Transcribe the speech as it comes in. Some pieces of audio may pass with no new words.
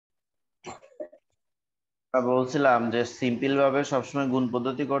বলছিলাম যে সিম্পল ভাবে সবসময় গুণ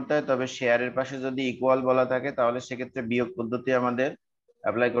পদ্ধতি করতে হয়, তবে শেয়ারের পাশে যদি ইকুয়াল বলা থাকে তাহলে সেক্ষেত্রে বিয়োগ পদ্ধতি আমাদের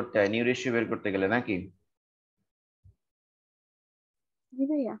অ্যাপ্লাই করতে হয় নিউ রেশিও বের করতে গেলে, নাকি? জি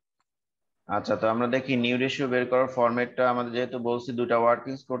ভাইয়া। আচ্ছা, তো আমরা দেখি নিউ রেশিও বের করার ফরম্যাটটা। আমাদের যেহেতু বলছি দুটা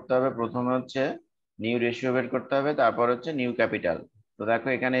ওয়ার্কিংস করতে হবে, প্রথমে হচ্ছে নিউ রেশিও বের করতে হবে, তারপর হচ্ছে নিউ ক্যাপিটাল। তো দেখো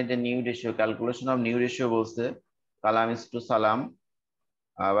এখানে যে new ratio, calculation of new ratio বলছে কালাম ইস টু সালাম।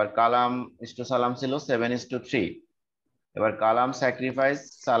 আবার কালাম ইস টু সালাম ছিল 7:3। এবার কালাম স্যাক্রিফাইস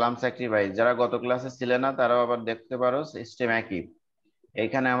সালাম স্যাক্রিফাইস, যারা গত ক্লাসে ছিল না তারাও আবার দেখতে পারো, সিস্টেম একই।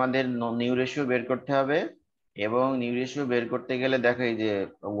 এখানে আমাদের নিউ রেশিও বের করতে হবে, এবং নিউ রেশিও বের করতে গেলে দেখো এই যে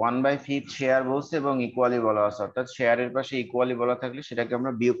 1/5 শেয়ার বলছে এবং ইকুয়ালি বলা আছে, অর্থাৎ শেয়ারের পাশে ইকুয়ালি বলা থাকলে সেটাকে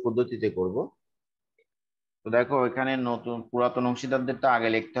আমরা বিয়োগ পদ্ধতিতে করব। তো দেখো এখানে নতুন পুরাতন অংশীদারদেরটা আগে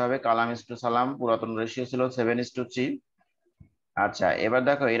লিখতে হবে। কালাম ইস টু সালাম পুরাতন রেশিও ছিল 7:3। আচ্ছা, এবার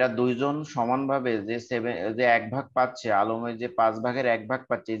দেখো এরা দুইজন সমানভাবে যে যে 1 ভাগ পাচ্ছে, আলমের যে 5 ভাগের 1 ভাগ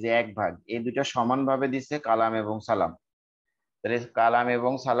পাচ্ছে, এই যে 1 ভাগ, এই দুইটা সমানভাবে দিচ্ছে কালাম এবং সালাম। তাহলে কালাম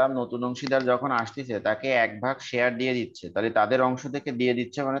এবং সালাম নতুন অংশীদার যখন আসতেছে তাকে 1 ভাগ শেয়ার দিয়ে দিচ্ছে, তাহলে তাদের অংশ থেকে দিয়ে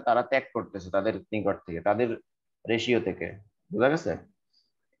দিচ্ছে মানে তারা ত্যাগ করতেছে তাদের নিকট থেকে, তাদের রেশিও থেকে। বুঝা গেছে?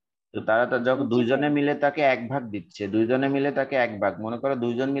 তো তারা যখন জি দুইজনে ভাইয়া। মিলে তাকে 1 ভাগ দিচ্ছে, দুইজনে মিলে তাকে 1 ভাগ, মনে করো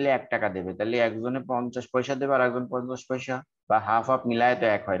দুইজন মিলে 1 টাকা দেবে, তাহলে একজনে 50 পয়সা দেবে আর একজন 50 পয়সা, বা হাফ হাফ মিলায় তো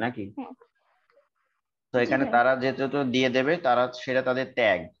এক হয় নাকি? হ্যাঁ। তো জি এখানে ভাই। তারা যেহেতু দিয়ে দেবে, তারা সেটা তাদের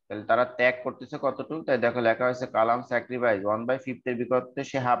ত্যাগ। তাহলে তারা ত্যাগ করতেছে কতটুকু, তাই দেখো লেখা হয়েছে কালাম স্যাক্রিফাইস 1/5 এর বিকল্পে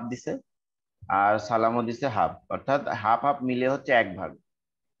সে হাফ দিছে, আর সালামও দিছে হাফ, অর্থাৎ হাফ হাফ মিলে হচ্ছে 1 ভাগ।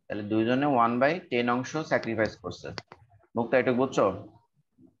 তাহলে দুইজনে 1/10 অংশ স্যাক্রিফাইস করছে। মুক্তা, এটা বুঝছো?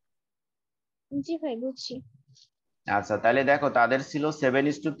 জি ভাই, বুঝছি। আচ্ছা, তাহলে দেখো তাদের ছিল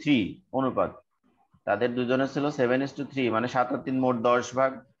 7:3 অনুপাত। তাদের দুজনের ছিল 7:3, মানে 7 আর 3 মোট 10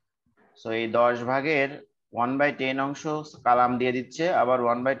 ভাগ। সো এই 10 ভাগের 1/10 অংশ কালাম দিয়ে দিচ্ছে, আবার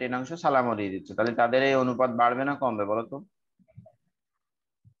 1/10 অংশ সালামও দিয়ে দিচ্ছে, তাহলে তাদের এই অনুপাত বাড়বে না কমবে বলো তো?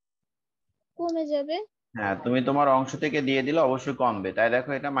 কমে যাবে। হ্যাঁ, তুমি তোমার অংশ থেকে দিয়ে দিলে অবশ্যই কমবে, তাই দেখো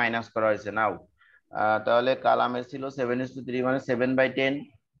এটা মাইনাস করা হয়েছে নাও। তাহলে কালামের ছিল 7:3, মানে 7/10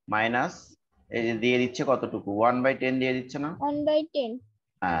 মাইনাস, এই যে দিয়ে দিচ্ছে কতটুকু, 1/10 দিয়ে দিচ্ছে না? 1/10।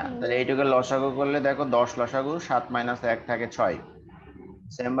 হ্যাঁ, হুম। তাহলে এইটুকু লসাগু করলে দেখো 10 লসাগু, 7 - 1 থাকে 6।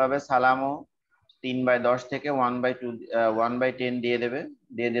 সেম ভাবে সালামও 3/10 থেকে 1/2 1/10 দিয়ে দেবে,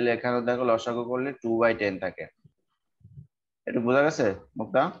 দিয়ে দিলে এখানে দেখো লসাগু করলে 2/10 থাকে। একটু বোঝা গেছে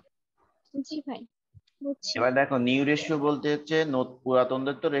মুক্তা? জি ভাই, বুঝছি। এবার দেখো নিউ রেশিও বলতে হচ্ছে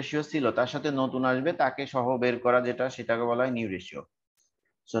পুরাতনদের তো রেশিও ছিল, তার সাথে নতুন আসবে তাকে সহ বের করা, যেটা সেটাকে বলা হয় new ratio.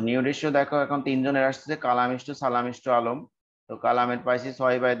 So new ratio দেখো এখন তিনজনের আসছে, কালাম ইস্টু সালাম ইস্টু আলম। তো কালামের পাইছি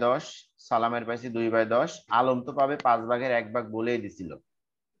 6/10, সালামের পাইছি 2/10, আলম তো পাবে 5 ভাগের 1 ভাগ বলেই দিছিল।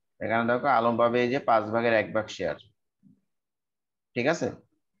 এখানে দেখো আলম পাবে এই যে 5 ভাগের 1 ভাগ শেয়ার। ঠিক আছে?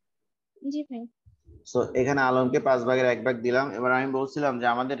 জি ভাই। সো এখানে আলমকে 5 ভাগের 1 ভাগ দিলাম। এবার আমি বলছিলাম যে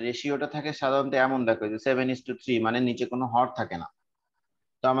আমাদের রেশিওটা থাকে সাধারণত এমন, দেখো যে 7:3, মানে নিচে কোনো হর থাকে না।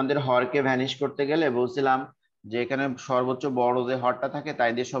 তো আমাদের হরকে ভ্যানিশ করতে গেলে বলছিলাম যে এখানে সর্বোচ্চ বড় যে হরটা থাকে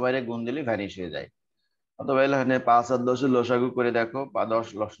তাই দিয়ে সবাই গুণ দিলে ভ্যানিশ হয়ে যায়। অথবা এখানে 5 আর 10 লসাগু করে দেখো, বা 10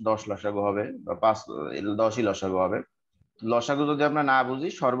 লসাগু হবে, বা 5 10ই লসাগু হবে। লসাগু যদি আমরা না বুঝি,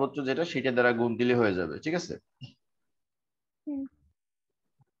 সর্বোচ্চ যেটা সেটা দ্বারা গুণ দিলে হয়ে যাবে। ঠিক আছে? হুম।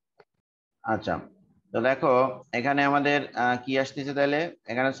 আচ্ছা, তো দেখো এখানে আমাদের কি আসতেছে তাহলে,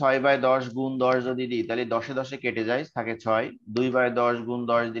 এখানে 6/10 গুণ 10 যদি দিই তাহলে 10-এ 10-এ কেটে যায়, থাকে 6। 2/10 গুণ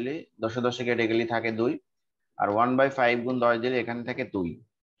 10 দিলে 10-এ 10-এ কেটে গেলে থাকে 2। আর 1/5 গুণ 10 দিলে এখানে থাকে 2।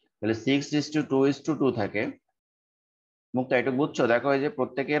 তাহলে 6:2:2 থাকে। মুক্তা, এটা বুঝছো? দেখো এই যে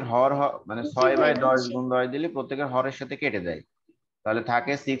প্রত্যেকের মানে জি ছয় ভাই, বাই দশ বুঝছি। গুণ 10 দিলে প্রত্যেকের হরের সাথে কেটে যায়, তাহলে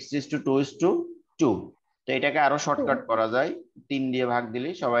থাকে 6:2:2। তো এটাকে আরো টু। শর্টকাট করা যায়, 3 দিয়ে ভাগ দিলে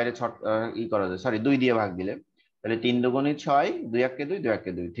সবাই ই করা যায়, সরি 2 দিয়ে ভাগ দিলে। তাহলে 3 × 2 = 6, 2 × 1 = 2, 2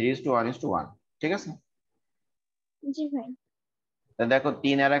 × 2 = 3:1:1। ঠিক আছে? জি ভাই। তা দেখো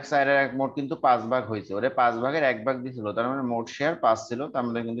 3 আর 1 4 আর 1 মোট কিন্তু 5 ভাগ হয়েছে, ওরে 5 ভাগের 1 ভাগ দিছিল, তার মানে মোট শেয়ার 5 ছিল, তার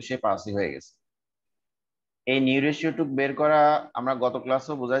মানে কিন্তু সে 5ই হয়ে গেছে। এই নিউ রেশিও টুক বের করা আমরা গত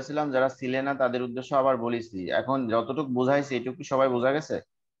ক্লাসেও বুঝাইছিলাম, যারা ছিলে না তাদের উদ্দেশ্য আবার বলিছি। এখন যতটুকু বুঝাইছি এটুকু কি সবাই বোঝা গেছে?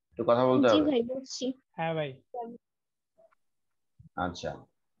 একটু কথা বলতে জি হবে। ভাই, বুঝছি। হ্যাঁ ভাই। আচ্ছা,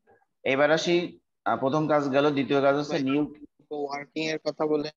 এবার আসি। প্রথম কাজ গেল, দ্বিতীয় কাজ হচ্ছে ভাই, নিউ ওয়ার্কিং এর কথা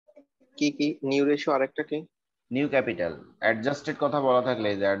বলে কি কি নিউ রেশিও আরেকটা কি? New capital. অ্যাডজাস্টেড কথা বলা থাকলে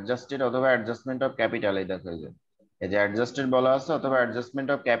এই যে অ্যাডজাস্টেড অথবা অ্যাডজাস্টমেন্ট অফ ক্যাপিটাল, এই দেখো এই যে অ্যাডজাস্টেড বলা আছে অথবা অ্যাডজাস্টমেন্ট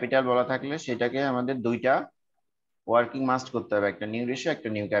অফ ক্যাপিটাল বলা থাকলে সেটাকে আমাদের দুইটা ওয়ার্কিং মাস্ট করতে হবে, একটা নিউ রেশিও একটা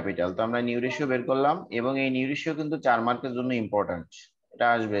নিউ ক্যাপিটাল। তো আমরা নিউ রেশিও বের করলাম, এবং এই নিউ রেশিও কিন্তু 4 মার্কের জন্য ইম্পর্টেন্ট। এটা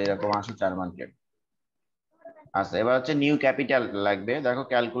আসবে এরকম আসে 4 মার্কের। আচ্ছা, এবার হচ্ছে নিউ ক্যাপিটাল লাগবে। দেখো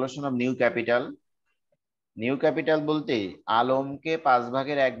calculation of new capital. New capital বলতে আলমকে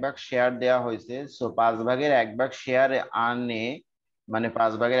 5/1 শেয়ার দেওয়া হয়েছে, সো 5/1 শেয়ার আনে, মানে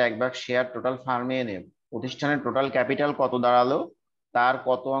 5/1 শেয়ার টোটাল ফার্মে এনে প্রতিষ্ঠানের টোটাল ক্যাপিটাল কত দাঁড়ালো, তার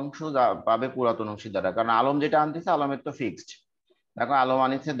কত অংশ পাবে পুরাতন অংশীদাররা। কারণ আলম যেটা আনতেছে, আলমের তো ফিক্সড। দেখো আলম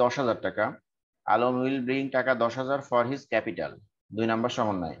আনিছে 10,000 টাকা। আলম উইল ব্রিং টাকা 10,000 ফর হিজ ক্যাপিটাল, 2 নম্বর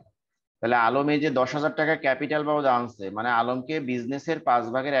সমন্বয়। তাহলে আলম এই যে 10,000 টাকা ক্যাপিটাল বাবদ আনছে, মানে আলমকে বিজনেসের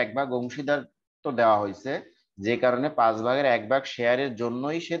 5/1 অংশীদার তো দেওয়া হয়েছে, যে কারণে 5/1 শেয়ারের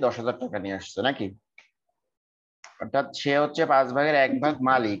জন্যই সে 10,000 টাকা নিয়ে আসছে নাকি। অর্থাৎ সে হচ্ছে 5/1 জি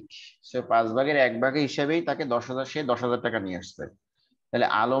মালিক। সে 5/1 হিসেবেই তাকে 10,000, সে 10,000 টাকা নিয়ে আসছে। তাহলে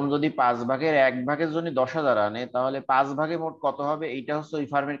আলম যদি 5/1 জন্য 10,000 আনে, তাহলে 5 ভাগে মোট কত হবে, এইটা হচ্ছে ওই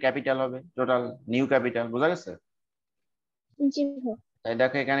ফার্মের ক্যাপিটাল হবে, টোটাল নিউ ক্যাপিটাল। বোঝা গেছে? জি ভাই। তাই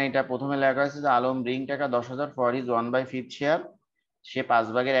দেখো এখানে এটা প্রথমে লেখা হয়েছে যে আলম ব্রিং টাকা 10,000 ফর ইজ 1/5 শেয়ার। সে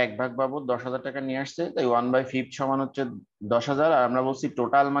 5/1 বাবদ 10,000 টাকা নিয়ে আসছে, তাই 1/5 সমান হচ্ছে 10,000। আর আমরা বলছি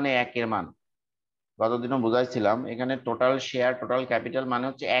টোটাল মানে একের মান। গতদিনও বুঝাইছিলাম, এখানে টোটাল শেয়ার টোটাল ক্যাপিটাল মানে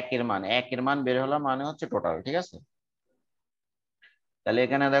হচ্ছে একের মান, একের মান বের হলো মানে হচ্ছে টোটাল। ঠিক আছে? তাহলে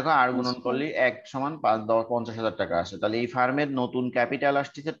এখানে দেখো আর গুণন জি ভাই। করলে 1 = 5, 10, 50,000 টাকা আসে। তাহলে এই ফার্মের নতুন ক্যাপিটাল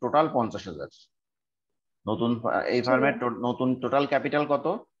আসছে টোটাল 50,000। এই জি ফার্মের ভাই। নতুন টোটাল ক্যাপিটাল কত?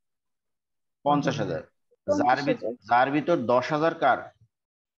 50,000। যার 50,000। যার ভিতর 10,000 কার?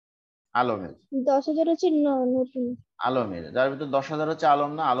 আলমের। 10,000 হচ্ছে নতুন। যার ভিতর 10,000 হচ্ছে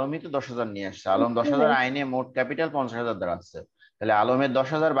আলম, না আলমই তো 10,000 নিয়ে আসছে। আলম জি 10,000 ভাই। আইনে মোট ক্যাপিটাল 50,000 দাঁড়াচ্ছে। তাহলে আলমের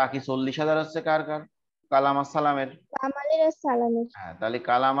 10,000, বাকি 40,000 হচ্ছে কার কার? কালাম আর সালামের। কামালের আর সালামের। হ্যাঁ, তাহলে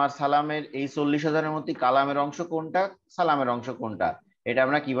কালাম আর সালামের এই 40,000-এর মধ্যে কালামের অংশ কোনটা, সালামের অংশ কোনটা, এটা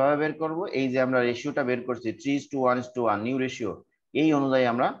আমরা কিভাবে বের করব? এই যে আমরা রেশিওটা বের করছি 3:1:1 নিউ রেশিও, এই অনুযায়ী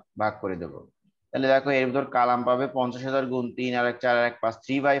আমরা ভাগ করে দেব। তাহলে দেখো এর ভিতর কালাম পাবে 50,000 গুণ 3 আর 1 4 আর 1 5,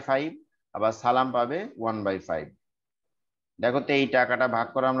 3/5। আবার সালাম পাবে 1/5। দেখো তো এই টাকাটা ভাগ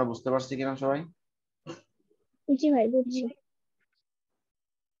করা আমরা বুঝতে পারছি কিনা সবাই? জি ভাই বুঝছি।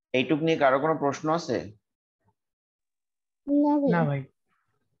 এইটুক নিয়ে কারো কোনো প্রশ্ন আছে? না না ভাইয়া। ভাই।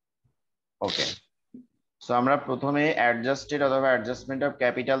 ওকে। সো আমরা প্রথমে অ্যাডজাস্টেড অথবা অ্যাডজাস্টমেন্ট অফ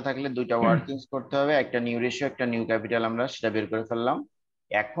ক্যাপিটাল থাকলে দুইটা ওয়ার্কিংস করতে হবে, একটা নিউ রেশিও একটা নিউ ক্যাপিটাল, আমরা সেটা বের করে ফেললাম।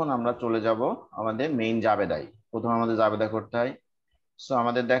 এখন আমরা চলে যাব আমাদের মেইন জাবেদায়। প্রথমে আমাদের জাবেদা করতে হয়। সো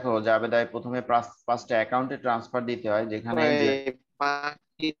আমাদের দেখো জাবেদায় প্রথমে 5টা অ্যাকাউন্টে ট্রান্সফার দিতে হয়, যেখানে যে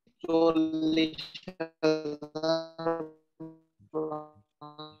বাকি 40,000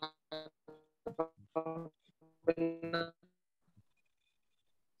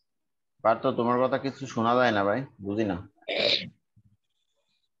 পার্থ, তোমার কথা কিছু শোনা যায় না ভাই, বুঝি না।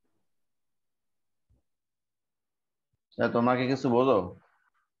 তোমরা কি কিছু বোঝো?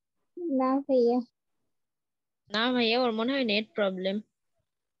 না ভাইয়া। না ভাইয়া, ওর মনে হয় নেট প্রবলেম।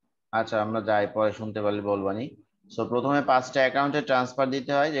 আচ্ছা, আমরা যাই, পরে শুনতে পারলে বলবানি। সো প্রথমে 5টা অ্যাকাউন্টে ট্রান্সফার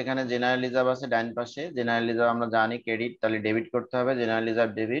দিতে হয়, যেখানে জেনারেল রিজার্ভ আছে ডান পাশে। জেনারেল রিজার্ভ আমরা জানি ক্রেডিট, তাহলে ডেবিট করতে হবে। জেনারেল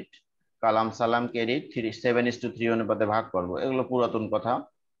রিজার্ভ ডেবিট, কালাম সালাম ক্রেডিট, 7:3 অনুপাতে ভাগ করব, এগুলো পুরাতন কথা।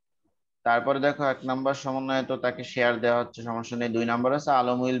 তারপরে দেখো 1 নম্বর সমন্বয়ে তো তাকে শেয়ার দেওয়া হচ্ছে, সমস্যা নেই। 2 নম্বর আছে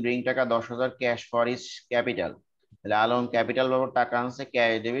আলম উইল ব্রিং টাকা 10,000 ক্যাশ ফর ইস ক্যাপিটাল। তাহলে আলম ক্যাপিটাল বাবদ টাকা আনছে,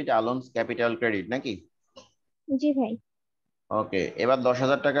 cash debit, Alam capital credit নাকি। জি ভাই। ওকে, এবার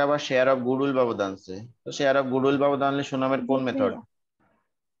 10,000 টাকা আবার শেয়ার অফ গুডউইল বাবদ আনছে। তো শেয়ার অফ গুডউইল বাবদ আনলে সুনামের জি কোন মেথড? ভাইয়া।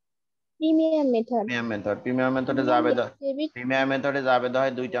 Premium method. Premium method. Premium মেথডে যাবে, ডেবিট। প্রিমিয়াম মেথডে যাবে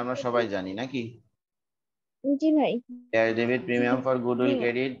হয় দুইটা, আমরা সবাই জানি নাকি। জি ভাই। Cash debit, premium for goodwill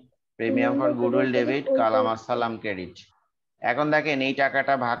credit, premium premium for for goodwill credit debit, ওই কালাম আর সালাম ক্রেডিট। এখন দেখেন এই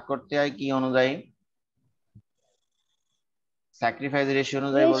টাকাটা ভাগ করতে হয় কি অনুযায়ী? স্যাক্রিফাইস রেশিও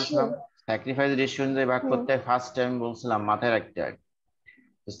অনুযায়ী রেশিও। বলছিলাম। স্যাক্রিফাইস রেশিও অনুযায়ী ভাগ হ্যাঁ। করতে হয়, ফার্স্ট টাইম বলছিলাম, মাথায় রাখতে হয়।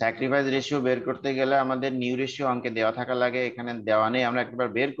 স্যাক্রিফাইস রেশিও বের করতে গেলে আমাদের নিউ রেশিও অঙ্কে দেওয়া থাকা লাগে, এখানে দেওয়া নেই, আমরা একবার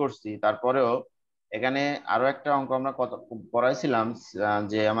বের করছি। তারপরেও এখানে আরো একটা অঙ্ক আমরা কত পড়াইছিলাম,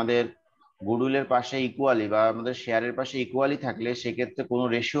 যে আমাদের গুডউইলের পাশে ইকুয়ালি বা আমাদের শেয়ারের পাশে ইকুয়ালি থাকলে সেক্ষেত্রে কোনো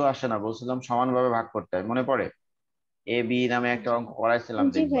রেশিও আসে না, বলছিলাম সমানভাবে ভাগ করতে হয়, মনে পড়ে? এ বি নামে একটা অঙ্ক পড়াইছিলাম,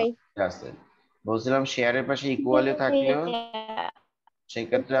 জি দেখবা ভাই। ঠিক আছে। বলছিলাম শেয়ারের পাশে জি ইকুয়ালি থাকলেও ভাইয়া।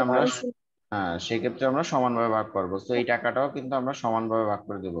 সেক্ষেত্রে বুঝতে আমরা, পারছি। হ্যাঁ সেক্ষেত্রে আমরা সমানভাবে ভাগ করবো। তো এই টাকাটাও কিন্তু আমরা সমানভাবে ভাগ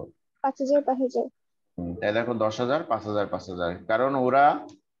করে দেবো। 5,000 5,000। তাই দেখো 10,000 5,000 5,000, কারণ ওরা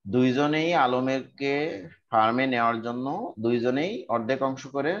দুইজনেই আলমেরকে ফার্মে নেওয়ার জন্য দুইজনেই অর্ধেক অংশ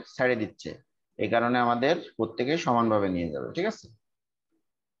করে ছেড়ে দিচ্ছে। এই কারণে আমাদের প্রত্যেকে সমানভাবে নিয়ে যাবে, ঠিক আছে।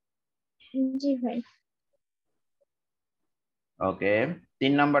 জি ভাই। ওকে,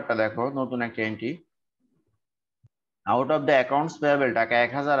 3 নম্বরটা দেখো, নতুন একটা entry. Out of the accounts payable টাকা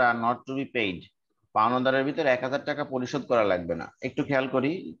 1,000 are not to be paid. পাওনাদারের ভিতরে 1000 টাকা পরিশোধ করা লাগবে না। একটু খেয়াল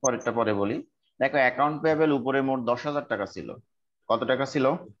করি, পরেরটা পরে বলি। দেখো অ্যাকাউন্ট পেয়েবল উপরে মোট 10,000 টাকা ছিল। কত টাকা ছিল?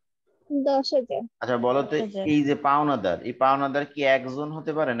 10,000। আচ্ছা বলো তো, 10,000 এই যে পাওনাদার, এই পাওনাদার কি একজন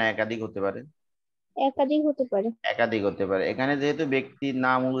হতে পারে না একাধিক হতে পারে? একাধিক হতে পারে। একাধিক হতে পারে। এখানে যেহেতু ব্যক্তির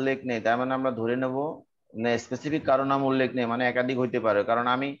নাম উল্লেখ নেই, তার মানে আমরা ধরে নেব স্পেসিফিক কারো নাম উল্লেখ নেই, মানে একাধিক হইতে পারে। কারণ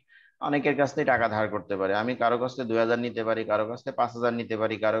আমি অনেকের কাছ থেকে টাকা ধার করতে পারি, আমি কারো কাছ থেকে 2,000 নিতে পারি, কারো কাছ থেকে 5,000 নিতে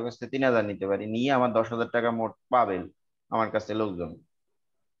পারি, কারো কাছ থেকে 3,000 নিতে পারি, নিয়ে আমার 10,000 টাকা মোট পাবে আমার কাছে লোকজন।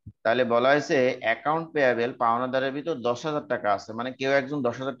 তাহলে বলা হয়েছে অ্যাকাউন্ট পেয়াবেল, পাওনাদারের ভিতর 10,000 টাকা আছে, মানে কেউ একজন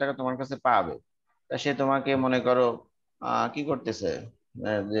 10,000 টাকা তোমার কাছে পাবে। তা সে তোমাকে মনে করো কি করতেছে,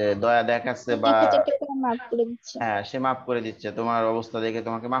 যে দয়া দেখাচ্ছে বা 1,000 টাকা মাফ করে দিচ্ছে। হ্যাঁ সে মাফ করে দিচ্ছে, তোমার অবস্থা দেখে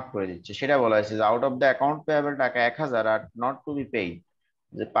তোমাকে মাফ করে দিচ্ছে, সেটা বলা হয়েছে যে out of the account payable টাকা 1,000 are not to be paid.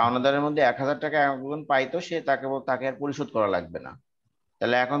 যে পাওনাদারের মধ্যে 1,000 টাকা একজন পাইতো, সে তাকে তাকে আর পরিশোধ করা লাগবে না।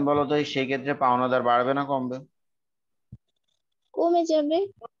 তাহলে এখন বলো তো সেই ক্ষেত্রে পাওনাদার বাড়বে না কমবে? কমে যাবে।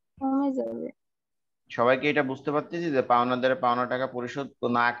 কমে যাবে। সবাইকে এটা বুঝতে পারতেছি যে পাওনাদারের পাওনা টাকা পরিশোধ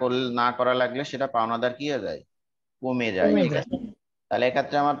না করলে, না করা লাগলে সেটা পাওনাদার কি হয়ে যায়, কমে যায়। কমে ঠিক আছে, যাবে। তাহলে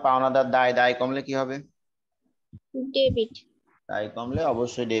এক্ষেত্রে আমার পাওনাদার দায়, দায় কমলে কি হবে? ডেবিট। দায় কমলে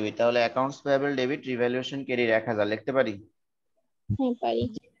অবশ্যই ডেবিট। তাহলে accounts payable debit, revaluation carry 1,000 লিখতে পারি? হ্যাঁ পারি।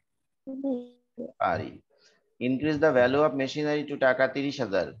 পারি। Increase the value of machinery two টাকা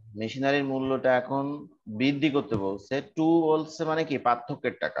 30,000। মেশিনারির মূল্যটা এখন বৃদ্ধি করতে বলছে। টু বলছে মানে কি,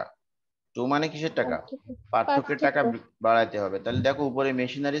 পার্থক্যের টাকা। টু মানে কিসের টাকা? পার্থক্যের টাকা পার্থক্য। বাড়াইতে হবে। তাহলে দেখো উপরে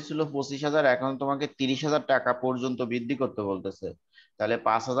মেশিনারি ছিল 25,000, এখন তোমাকে 30,000 টাকা পর্যন্ত বৃদ্ধি করতে বলতেছে। তাহলে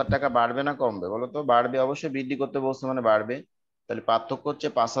 5,000 টাকা বাড়বে না কমবে বলো তো? বাড়বে, অবশ্যই বৃদ্ধি করতে বলছে মানে বাড়বে। তাহলে পার্থক্য হচ্ছে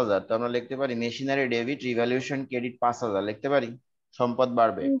 5,000, তো আমরা লিখতে পারি মেশিনারি ডেবিট, রিভ্যালুয়েশন ক্রেডিট 5,000 লিখতে পারি। সম্পদ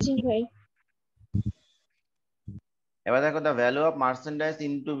বাড়বে। জি ভাই। এবার দেখো the value of merchandise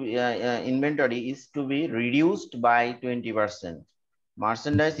into inventory is two B reduced by 20%।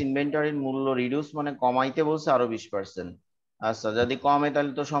 Merchandise ইনভেন্টরির মূল্য রিডিউস মানে কমাইতে বলছে আরো 20%। আচ্ছা যদি কমে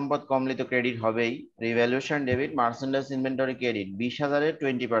তাহলে তো সম্পদ কমলে তো ক্রেডিট হবেই। Revaluation debit, merchandise inventory credit 20,000-এর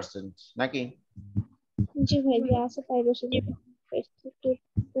 20%, নাকি? জি ভাই, যা আছে তাই বসে যাবে।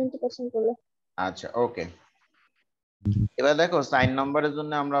 20% করলে। আচ্ছা ওকে। এবার দেখো সাইন নম্বরের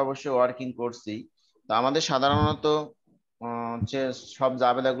জন্য আমরা অবশ্যই ওয়ার্কিং করছি। তো আমাদের সাধারণত হচ্ছে সব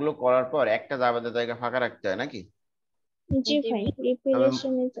জাবেদাগুলো করার পর একটা জাবেদা জায়গা ফাঁকা রাখতে হয় নাকি? জি ভাই, তবে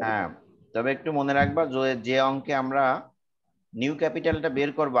প্রিপারেশনে যাবে। হ্যাঁ, তবে একটু মনে রাখবা যে যে অঙ্কে আমরা নিউ ক্যাপিটালটা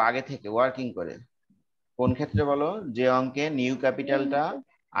বের করব আগে থেকে ওয়ার্কিং করে। কোন ক্ষেত্রে বলো? যে অঙ্কে নিউ ক্যাপিটালটা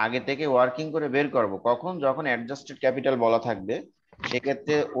আগে থেকে ওয়ার্কিং করে বের করব, কখন? যখন অ্যাডজাস্টেড ক্যাপিটাল বলা থাকবে,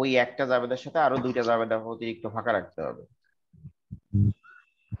 সেক্ষেত্রে ওই একটা জাবেদার সাথে আরো দুইটা জাবেদা অতিরিক্ত ফাঁকা রাখতে হবে।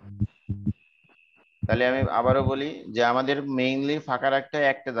 তাহলে আমি আবারও বলি যে আমাদের মেইনলি ফাঁকা রাখতে হয়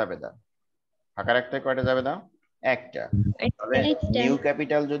একটা জাবেদা। ফাঁকা রাখতে হয় কয়টা জাবেদা? একটা। তবে একটা। নিউ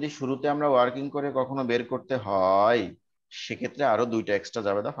ক্যাপিটাল যদি শুরুতে আমরা ওয়ার্কিং করে কখনো বের করতে হয়, সেক্ষেত্রে আরো দুইটা এক্সট্রা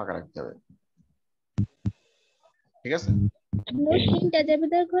জাবেদা ফাঁকা রাখতে হবে। ঠিক আছে? মোট 3টা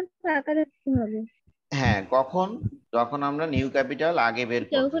জাবেদার ঘর ফাঁকা রাখতে হবে। হ্যাঁ, কখন? যখন আমরা নিউ ক্যাপিটাল আগে বের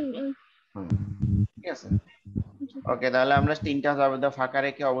করব। যখন হুম, ঠিক আছে। ওকে, তাহলে আমরা 3টা জাবেদা ফাঁকা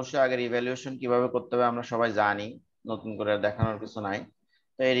রেখে অবশ্যই আগে রিভ্যালুয়েশন কিভাবে করতে হবে আমরা সবাই জানি, নতুন করে দেখানোর কিছু নাই।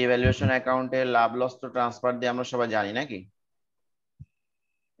 তো এই রিভ্যালুয়েশন অ্যাকাউন্টে লাভ লস তো ট্রান্সফার দিয়ে আমরা সবাই জানি নাকি?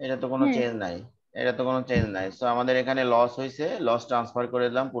 এটা তো কোনো হ্যাঁ। চেঞ্জ নাই। এটা তো কোনো চেঞ্জ নাই। সো আমাদের এখানে লস হয়েছে, লস ট্রান্সফার করে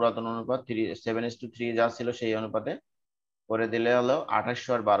দিলাম পুরাতন অনুপাত 7:3 যা ছিল সেই অনুপাতে করে দিলে হলো 2800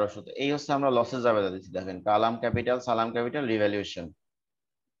 আর 1200। এই হচ্ছে আমরা লসের জাবেদা দিচ্ছি। দেখেন কালাম ক্যাপিটাল, সালাম ক্যাপিটাল, রিভ্যালুয়েশন।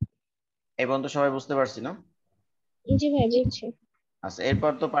 এই পর্যন্ত সবাই বুঝতে পারছি না? জি ভাই, বুঝছি। আচ্ছা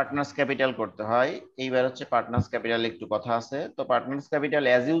এরপর তো পার্টনার্স ক্যাপিটাল করতে হয়। এইবার হচ্ছে পার্টনার্স ক্যাপিটাল একটু কথা আছে। তো পার্টনার্স ক্যাপিটাল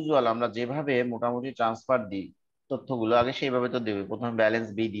অ্যাজ ইউজুয়াল আমরা যেভাবে মোটামুটি ট্রান্সফার দিই তথ্যগুলো আগে সেইভাবে তো দেবে। প্রথমে ব্যালেন্স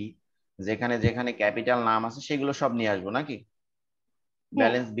বিডি, যেখানে যেখানে ক্যাপিটাল নাম আছে সেগুলো সব নিয়ে আসবো নাকি? হ্যাঁ।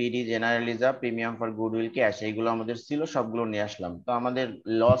 Balance BD, general reserve, premium for goodwill, cash, এইগুলো আমাদের ছিল, সবগুলো নিয়ে আসলাম। তো আমাদের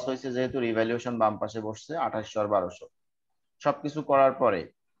লস হয়েছে যেহেতু রিভ্যালুয়েশন বাম পাশে বসছে 2800 আর 1200। সবকিছু করার পরে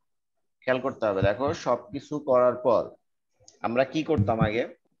খেয়াল করতে হবে, দেখো সবকিছু করার পর আমরা কি করতাম আগে?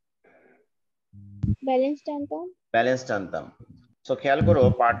 ব্যালেন্স টানতাম। ব্যালেন্স টানতাম। তো খেয়াল করো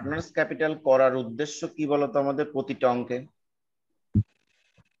পার্টনার্স ক্যাপিটাল করার উদ্দেশ্য কি বলতো আমাদের প্রতিটা অঙ্কে?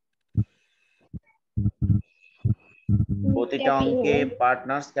 প্রতিটা অঙ্কে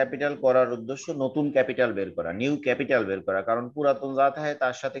পার্টনার্স ক্যাপিটাল করার উদ্দেশ্য নতুন ক্যাপিটাল বের করা, নিউ ক্যাপিটাল বের করা। কারণ পুরাতন যা থাকে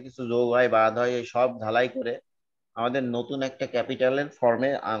তার সাথে কিছু যোগ হয়, বাদ হয়, এই সব ঢালাই করে আমাদের নতুন একটা ক্যাপিটালের ফর্মে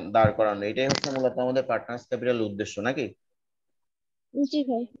দাঁড় করানো। এটাই হচ্ছে মূলত আমাদের পার্টনার্স ক্যাপিটাল উদ্দেশ্য নাকি? জি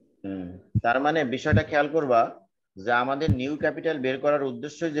ভাই। হুম। তার মানে বিষয়টা খেয়াল করবা যে আমাদের নিউ ক্যাপিটাল বের করার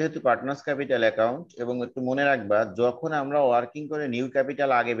উদ্দেশ্য যেহেতু পার্টনার্স ক্যাপিটাল অ্যাকাউন্ট, এবং একটু মনে রাখবা যখন আমরা ওয়ার্কিং করে নিউ ক্যাপিটাল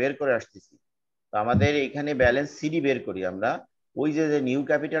আগে বের করে আসতেছি, তো আমাদের এখানে ব্যালেন্স সিডি বের করি আমরা, ওই যে নিউ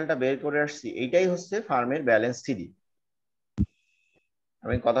ক্যাপিটালটা বের করে আসছি এইটাই হচ্ছে ফার্মের ব্যালেন্স সিডি।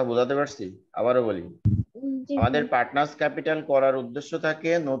 আমি কথা বোঝাতে পারছি? আবারও বলি, জি আমাদের ভাই। পার্টনার্স ক্যাপিটাল করার উদ্দেশ্য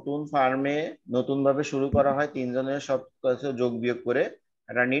থাকে নতুন ফার্মে নতুন ভাবে শুরু করা হয়, তিনজনের সব কিছু যোগ বিয়োগ করে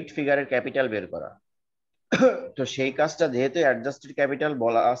একটা নিট ফিগারের ক্যাপিটাল বের করা। তো সেই কাজটা যেহেতু অ্যাডজাস্টেড ক্যাপিটাল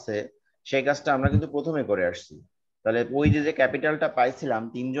বলা আছে, সেই কাজটা আমরা কিন্তু প্রথমে করে আসছি। তাহলে ওই যে ক্যাপিটালটা পাইছিলাম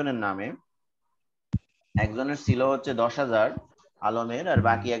তিনজনের নামে, একজনের ছিল হচ্ছে 10,000 আলমের, আর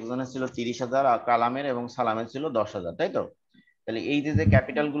বাকি একজনের ছিল 30,000 কালামের, এবং সালামের ছিল 10,000, তাই তো? তাহলে এই যে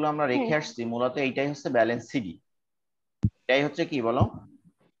ক্যাপিটাল গুলো আমরা হ্যাঁ, রেখে আসছি মূলত এইটাই হচ্ছে ব্যালেন্স সিডি। এটাই হচ্ছে কি বলো?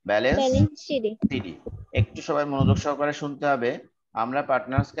 Balance balance CD. সিডি। একটু সবাই মনোযোগ সহকারে শুনতে হবে। আমরা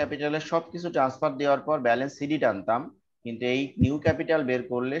পার্টনার্স ক্যাপিটালে সবকিছু ট্রান্সফার দেওয়ার পর ব্যালেন্স সিডি টানতাম, কিন্তু এই নিউ ক্যাপিটাল বের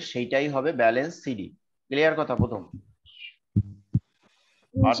করলে সেইটাই হবে ব্যালেন্স সিডি। ক্লিয়ার কথা প্রথম?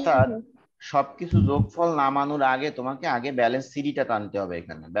 জি অর্থাৎ ভাই। সবকিছু যোগফল নামানোর আগে তোমাকে আগে ব্যালেন্স সিডিটা টানতে হবে,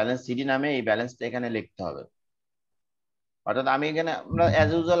 এখানে ব্যালেন্স সিডি নামে এই ব্যালেন্সটা এখানে লিখতে হবে। অর্থাৎ আমি এখানে আমরা অ্যাজ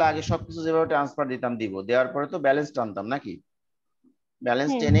ইউজুয়াল আগে সবকিছু যেভাবে ট্রান্সফার দিতাম দিব, দেওয়ার পরে তো ব্যালেন্স টানতাম নাকি,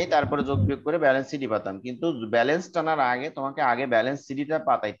 ব্যালেন্স হ্যাঁ, টেনেই তারপরে যোগ বিয়োগ করে ব্যালেন্স সিডি পাতাম, কিন্তু ব্যালেন্স টানার আগে তোমাকে আগে ব্যালেন্স সিডিটা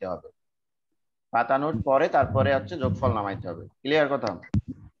পাতাইতে হবে, পাতানোর পরে তারপরে হচ্ছে যোগফল নামাইতে হবে। ক্লিয়ার কথা?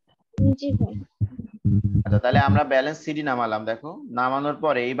 জি ভাই। আচ্ছা, তাহলে আমরা ব্যালেন্স সিডি নামালাম, দেখো নামানোর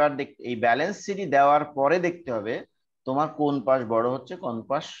পরে এইবার এই ব্যালেন্স সিডি দেওয়ার পরে দেখতে হবে তোমার কোন পাশ বড় হচ্ছে কোন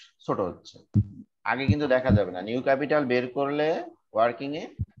পাশ ছোট হচ্ছে। আগে কিন্তু দেখা যাবে না, নিউ ক্যাপিটাল বের করলে ওয়ার্কিং এ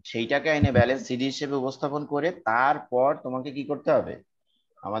সেইটাকে এনে ব্যালেন্স সিডি হিসেবে উপস্থাপন করে তারপর তোমাকে কি করতে হবে,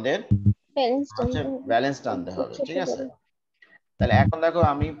 আমাদের ব্যালেন্স হচ্ছে টানতে হবে। ব্যালেন্স টানতে কোনটা হবে, ছোট ঠিক আছে? বড়। তাহলে এখন দেখো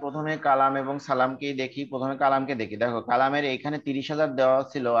আমি প্রথমে কালাম এবং সালামকেই দেখি, প্রথমে কালামকে দেখি। দেখো কালামের এখানে 30,000 দেওয়া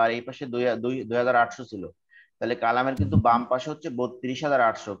ছিল আর এই পাশে 2,800 ছিল, তাহলে কালামের কিন্তু বাম পাশে হচ্ছে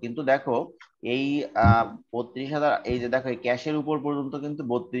 32,800, কিন্তু দেখো এই 32,000, এই যে দেখো এই ক্যাশের উপর পর্যন্ত কিন্তু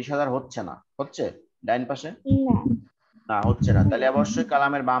 32,000 হচ্ছে না, হচ্ছে ডাইন পাশে না। না, হচ্ছে না, না। তাহলে অবশ্যই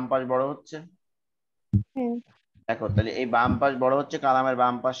কালামের বাম পাশ বড় হচ্ছে। হ্যাঁ। দেখো তাহলে এই বাম পাশ বড় হচ্ছে, কালামের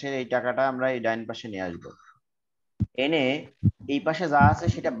বাম পাশের এই টাকাটা আমরা এই ডাইন পাশে নিয়ে আসবো, এনে এই পাশে যা আছে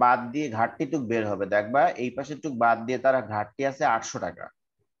সেটা বাদ দিয়ে ঘাটতি টুক বের হবে। দেখবা এই পাশে টুক বাদ দিয়ে তারা ঘাটতি আছে 800 টাকা।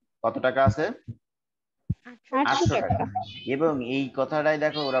 কত টাকা আছে? 800 800 টাকা। টাকা। এবং এই কথাটাই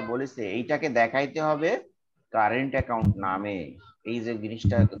দেখো ওরা বলেছে এইটাকে দেখাইতে হবে কারেন্ট অ্যাকাউন্ট নামে। এই যে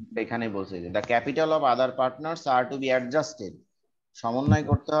জিনিসটা এখানে বলছে যে the capital of other partners R two B adjusted, সমন্বয়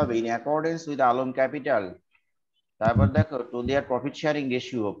করতে হবে in accordance with Alam capital. তারপর দেখো to their profit sharing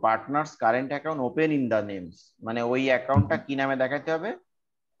ratio partners current account open in the names, মানে ওই অ্যাকাউন্টটা কি নামে দেখাতে হবে,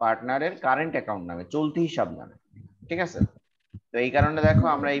 পার্টনারের কারেন্ট অ্যাকাউন্ট নামে, চলতি হিসাব নামে, ঠিক আছে? তো এই কারণে দেখো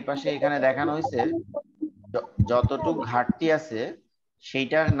আমরা এই পাশে এখানে দেখানো হয়েছে যতটুক ঘাটতি আছে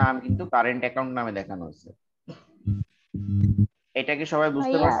সেইটার নাম কিন্তু কারেন্ট অ্যাকাউন্ট নামে দেখানো হয়েছে। এটা কি সবাই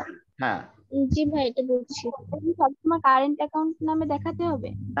বুঝতে ভাইয়া। পারছি? হ্যাঁ। জি ভাই, এটা বুঝছি। সবসময় কারেন্ট অ্যাকাউন্ট নামে দেখাতে হবে?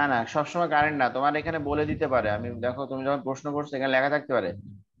 না না, সবসময় কারেন্ট না, তোমার এখানে বলে দিতে পারে, আমি দেখো তুমি যখন প্রশ্ন করছো এখানে লেখা থাকতে পারে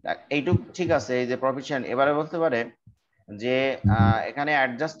এইটুক, ঠিক আছে, এই যে প্রফিশিয়েন্ট, এবারে বলতে পারে যে এখানে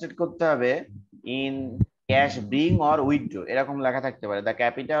অ্যাডজাস্টেড করতে হবে in cash bring or withdraw, এরকম লেখা থাকতে পারে the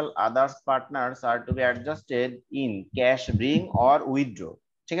capital others partners R two B adjusted in cash bring or withdraw,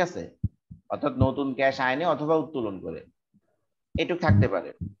 ঠিক আছে? অর্থাৎ নতুন ক্যাশ আইনে অথবা উত্তোলন করে, এটুক থাকতে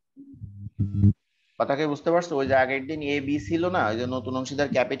পারে। কথাকে বুঝতে পারছো? ওই যে আগের দিন এ বি ছিল না, ওই যে নতুন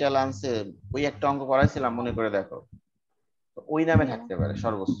অংশীদার ক্যাপিটাল আনছে, ওই একটা অঙ্ক করাইছিলাম মনে করে দেখো, তো ওই নামে হ্যাঁ। থাকতে পারে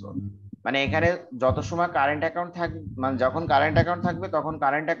সর্বোচ্চ। মানে এখানে যত সময় কারেন্ট অ্যাকাউন্ট থাকবে, মানে যখন কারেন্ট অ্যাকাউন্ট থাকবে তখন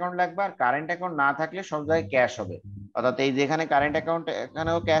কারেন্ট অ্যাকাউন্ট লাগবে, আর কারেন্ট অ্যাকাউন্ট না থাকলে সব জায়গায় ক্যাশ হবে। অর্থাৎ এই যেখানে কারেন্ট অ্যাকাউন্ট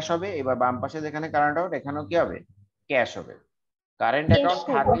এখানেও ক্যাশ হবে, এবার বাম পাশে যেখানে কারেন্ট অ্যাকাউন্ট এখানেও কি হবে, ক্যাশ হবে। কারেন্ট ক্যাশ অ্যাকাউন্ট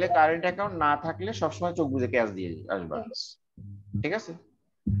হবে। থাকলে কারেন্ট অ্যাকাউন্ট, না থাকলে সবসময় চোখ বুজে ক্যাশ দিয়ে আসবা, ক্যাশ। ঠিক আছে?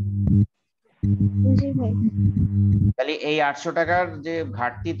 জি ভাই। তাহলে এই 800 টাকার যে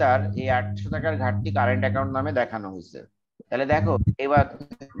ঘাটতি, তার এই 800 টাকার ঘাটতি কারেন্ট অ্যাকাউন্ট নামে দেখানো হয়েছে। তাহলে দেখো এবার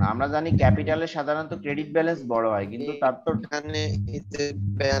আমরা জানি ক্যাপিটালের সাধারণত ক্রেডিট ব্যালেন্স বড় হয়, কিন্তু তার তো এখানে এই যে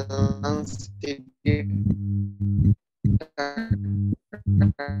ব্যালেন্স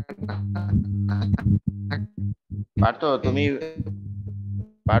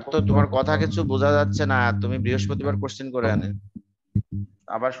পারতো তোমার কথা কিছু বোঝা যাচ্ছে না, তুমি বৃহস্পতিবার কোশ্চেন করে আনে,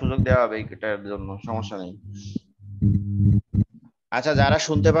 আবার সুযোগ দেওয়া হবে এটার জন্য, সমস্যা নেই। আচ্ছা, যারা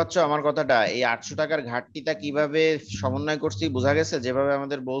শুনতে পাচ্ছ আমার কথাটা, এই 800 টাকার ঘাটতিটা কিভাবে সমন্বয় করছি বোঝা গেছে? যেভাবে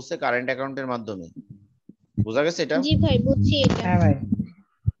আমাদের বলছে কারেন্ট অ্যাকাউন্টের মাধ্যমে, বোঝা গেছে এটা? জি ভাই, বুঝছি এটা। হ্যাঁ ভাই।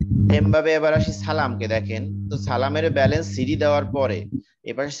 সেম ভাবে এবার আসি সালামকে দেখেন, তো সালামের ব্যালেন্স সিডি দেওয়ার পরে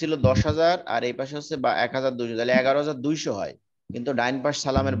এ পাশে ছিল 10,000 আর এই পাশে হচ্ছে 1,200, তাহলে 11,200 হয়, কিন্তু ডাইন পাশ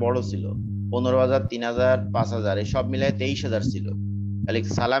সালামের বড় ছিল 15,000, 3,000, 5,000, এই সব মিলায় 23,000 ছিল। তাহলে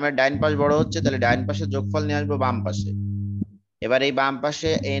সালামের ডাইন পাশ বড় হচ্ছে, তাহলে ডাইন পাশে যোগফল নিয়ে আসবো বাম পাশে। এবার এই বাম পাশে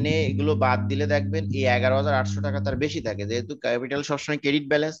এনে এগুলো বাদ দিলে দেখবেন এই 11,800 টাকা তার বেশি থাকে, যেহেতু ক্যাপিটাল সবসময় ক্রেডিট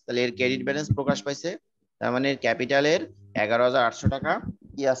ব্যালেন্স, তাহলে এর ক্রেডিট ব্যালেন্স প্রকাশ পাইছে, তার মানে ক্যাপিটালের 11,800 টাকা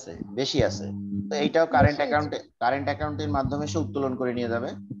কি আছে, বেশি আছে। তো এইটাও কারেন্ট অ্যাকাউন্টের মাধ্যমে সে উত্তোলন করে নিয়ে যাবে।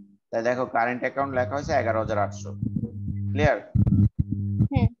 তাই দেখো কারেন্ট অ্যাকাউন্ট লেখা হয়েছে 11,800। ক্লিয়ার?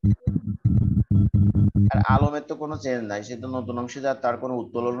 হ্যাঁ। আর আলমের তো কোনো চেঞ্জ নাই, সে তো নতুন অংশীদার, তার কোনো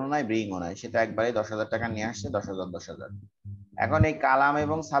উত্তোলনও নাই, ব্রিংও নাই, সে তো একবারই 10,000 টাকা নিয়ে আসছে, 10,000 10,000। এখন এই কালাম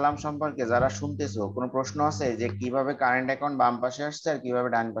এবং সালাম সম্পর্কে যারা শুনতেছো, কোনো প্রশ্ন আছে যে কিভাবে কারেন্ট অ্যাকাউন্ট বাম পাশে আসছে আর কিভাবে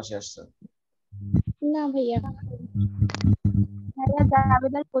ডান পাশে আসছে? না ভাইয়া। ভাইয়া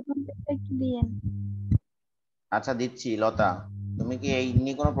জাবেদার প্রথম পেজটা একটু দিয়েন। আচ্ছা দিচ্ছি। লতা, তুমি কি এই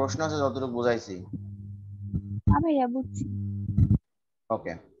নিয়ে কোনো প্রশ্ন আছে? যতটুকু বুঝাইছি। না ভাইয়া বুঝছি।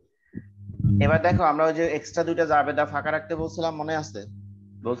 ওকে, এবার দেখো আমরা ওই যে এক্সট্রা দুইটা জাবেদা ফাঁকা রাখতে বলছিলাম, মনে আছে?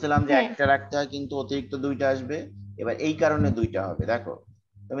 বলছিলাম যে হ্যাঁ। একটা রাখতে হয় কিন্তু অতিরিক্ত দুইটা আসবে। এবার এই কারণে দুইটা হবে। দেখো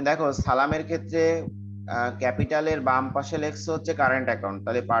তুমি দেখো সালামের ক্ষেত্রে ক্যাপিটালের বাম পাশে লেখছো হচ্ছে কারেন্ট অ্যাকাউন্ট,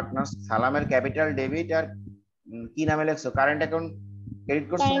 তাহলে পার্টনার সালামের ক্যাপিটাল ডেবিট আর কি নামে লেখছো, কারেন্ট অ্যাকাউন্ট ক্রেডিট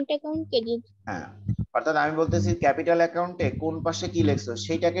করছো না? Current account credit. হ্যাঁ, অর্থাৎ আমি বলতেছি ক্যাপিটাল অ্যাকাউন্টে কোন পাশে কি লেখছো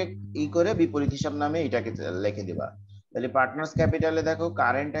সেইটাকে ই করে বিপরীত হিসাব নামে এটাকে লিখে দিবা। তাহলে পার্টনার্স ক্যাপিটালে দেখো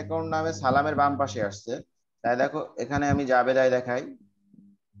কারেন্ট অ্যাকাউন্ট নামে সালামের বাম পাশে আসছে, তাই দেখো এখানে আমি জাবেদায় দেখাই।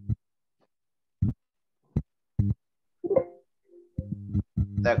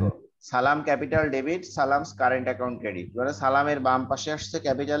 দেখো সালাম capital debit, সালামস current account credit, মানে সালামের বাম পাশে আসছে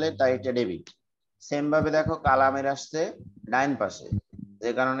ক্যাপিটালের, তাই এটা ডেবিট। সেম ভাবে দেখো কালামের আসছে ডাইন পাশে,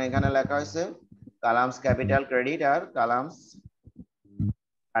 যে কারণে এখানে লেখা হয়েছে কালামস ক্যাপিটাল ক্রেডিট আর Kalam's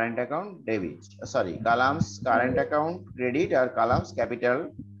current account debit, sorry Kalam's current account credit আর কালামস ক্যাপিটাল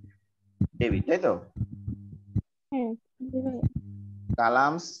ডেবিট, তাই তো? হ্যাঁ জি ভাইয়া।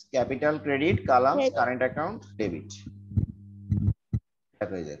 Kalam's capital credit, Kalam's current account debit,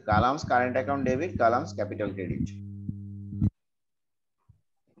 দেখো এই যে Kalam's current account debit, Kalam's capital credit.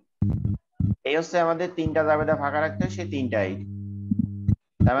 এই হচ্ছে আমাদের তিনটা জাবেদা ফাঁকা রাখতে হয়, সেই তিনটাই।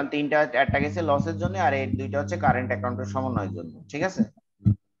 তার মানে তিনটা, একটা গেছে লসের জন্য আর এই দুইটা হচ্ছে কারেন্ট অ্যাকাউন্টের সমন্বয়ের জন্য, ঠিক আছে?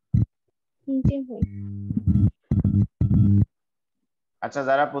 জি ভাই। আচ্ছা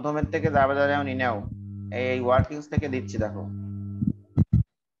যারা প্রথমের থেকে জাবেদা যেমন নাও, এই ওয়ার্কিংস থেকে দিচ্ছি দেখো।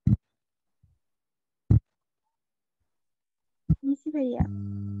 নিছি ভাইয়া।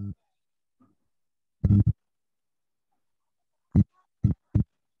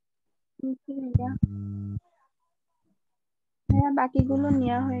 নিছি ভাইয়া। ভাইয়া বাকিগুলো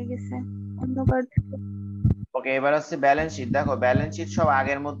নেওয়া হয়ে গেছে অন্ধকার থেকে। ওকে, এবার হচ্ছে ব্যালেন্স শিট। দেখো ব্যালেন্স শিট সব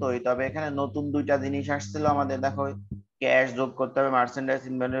আগের মতোই, তবে এখানে নতুন দুইটা জিনিস আসছিল আমাদের। দেখো ক্যাশ যোগ করতে হবে, মার্চেন্ডাইজ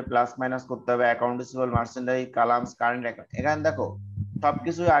ইনভেন্টরি প্লাস মাইনাস করতে হবে, account receivable, merchandise, Kalam's current account. এখানে দেখো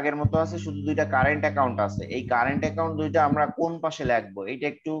সবকিছু আগের মতো আছে, শুধু দুইটা কারেন্ট অ্যাকাউন্ট আছে। এই কারেন্ট অ্যাকাউন্ট দুইটা আমরা কোন পাশে লিখবো এটা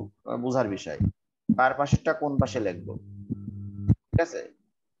একটু বোঝার বিষয়, তার পাশেরটা কোন পাশে লিখবো, ঠিক আছে?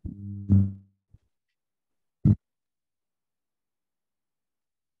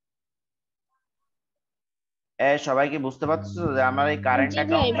 সবাই কি বুঝতে পারছো যে আমার এই কারেন্ট জি ভাই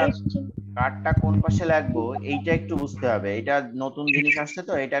অ্যাকাউন্টটা বুঝছি। কার্ডটা কোন পাশে লাগবো এইটা একটু বুঝতে হবে। এটা নতুন জিনিস আসছে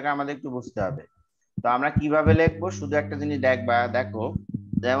তো এটাকে আমাদের একটু বুঝতে হবে। তো আমরা কিভাবে লিখবো, শুধু একটা জিনিস দেখবা। দেখো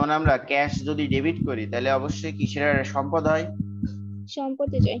যেমন আমরা ক্যাশ যদি ডেবিট করি তাহলে অবশ্যই কিসের সম্পদ হয়,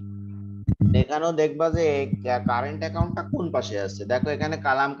 সম্পত্তি চাই। এখানেও দেখবা যে কারেন্ট অ্যাকাউন্টটা কোন পাশে আছে। দেখো এখানে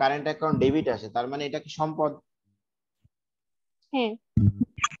কালাম কারেন্ট অ্যাকাউন্ট ডেবিট আছে, তার মানে এটা কি সম্পদ। হ্যাঁ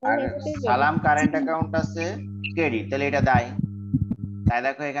আর তাহলে এটাই যাবে। সালাম কারেন্ট অ্যাকাউন্ট আছে ক্রেডিট, তাহলে এটা দায়। তাই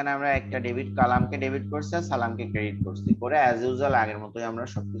দেখো এখানে আমরা একটা ডেবিট, কালামকে ডেবিট করছি আর সালামকে ক্রেডিট করছি, করে অ্যাজ ইউজুয়াল আগের মতোই আমরা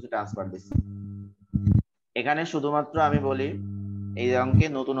সবকিছু ট্রান্সফার দিচ্ছি। এখানে শুধুমাত্র আমি বলি এই অঙ্কে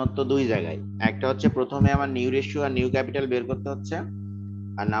নতুনত্ব দুই জায়গায়, একটা হচ্ছে প্রথমে আমার নিউ রেশিও আর নিউ ক্যাপিটাল বের করতে হচ্ছে,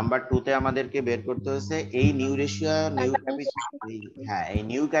 আর নাম্বার 2 তে আমাদেরকে বের করতে হচ্ছে এই নিউ রেশিও নিউ ক্যাপিটাল। হ্যাঁ, এই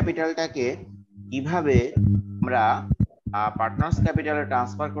নিউ ক্যাপিটালটাকে কিভাবে আমরা পার্টনার্স ক্যাপিটালে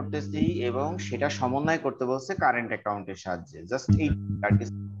ট্রান্সফার করতেছি এবং সেটা সমন্বয় করতে বলছে কারেন্ট অ্যাকাউন্টের সাহায্যে। জাস্ট এই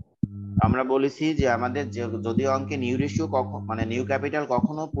আমরা বলেছি যে আমাদের যদি অঙ্কে নিউ রেশিও মানে নিউ ক্যাপিটাল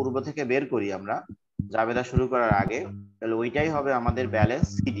কখনো পূর্ব থেকে বের করি আমরা জাবেদা শুরু করার আগে, তাহলে ওইটাই হবে আমাদের ব্যালেন্স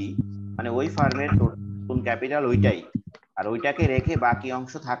সিডি, মানে ওই ফার্মের নতুন ক্যাপিটাল ওইটাই, আর ওইটাকে রেখে বাকি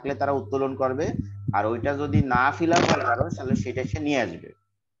অংশ থাকলে তারা উত্তোলন করবে, আর ওইটা যদি না ফিল আপ হয় কারণ তাহলে সেটা সে নিয়ে আসবে।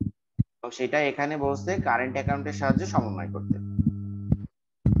 তো সেটা এখানে বলছে কারেন্ট অ্যাকাউন্টের সাহায্যে সমন্বয় করতে।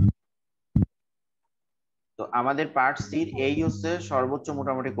 তো আমাদের পার্ট সির এই হচ্ছে সর্বোচ্চ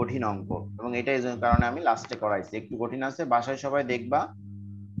মোটামুটি কঠিন অঙ্ক, এবং এটা এই কারণে আমি লাস্টে করাইছি, একটু কঠিন আছে, বাসায় সবাই দেখবা।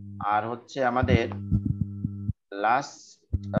 আর হচ্ছে আমাদের লাস্ট